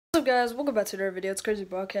What's up, guys? Welcome back to another video. It's Crazy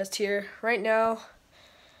Broadcast here. Right now,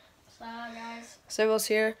 What's up, guys? Sable's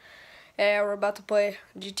here, and we're about to play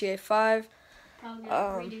GTA 5. I'm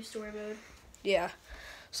gonna redo story mode. Yeah,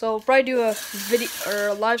 so we'll probably do a video or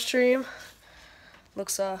a live stream.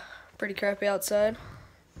 Looks pretty crappy outside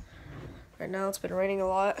right now. It's been raining a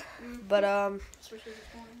lot, but Especially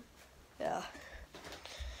this morning. yeah.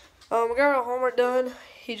 We got our homework done.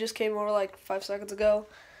 He just came over like 5 seconds ago.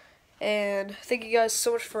 And thank you guys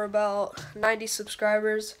so much for about 90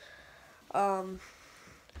 subscribers. Yeah,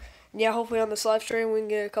 hopefully on this live stream we can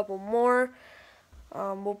get a couple more.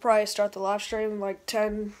 We'll probably start the live stream in like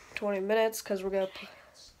 10-20 minutes because we're gonna.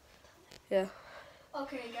 Yeah.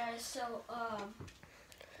 Okay, guys. So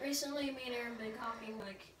recently me and Aaron been talking in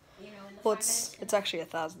the Well, 5 minutes. it's actually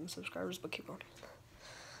 1,000 subscribers, but keep going.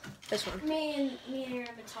 This one. Me and Aaron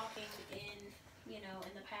have been talking in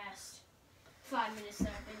the past 5 minutes that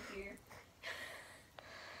I've been here.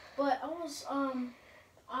 But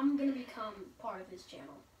I'm gonna become part of his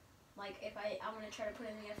channel. Like I'm gonna try to put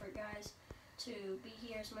in the effort, guys, to be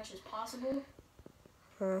here as much as possible.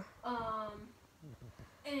 And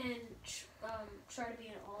try to be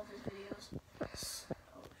in all of his videos.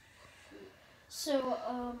 So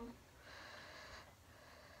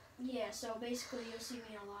yeah. So basically, you'll see me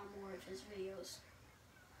in a lot more of his videos.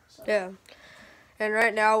 So. Yeah. And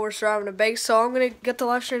right now we're surrounding a bake, so I'm gonna get the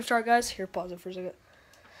live stream started, guys. Here, pause it for a second.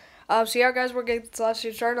 So yeah, guys, we're getting the live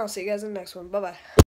stream started. I'll see you guys in the next one. Bye bye.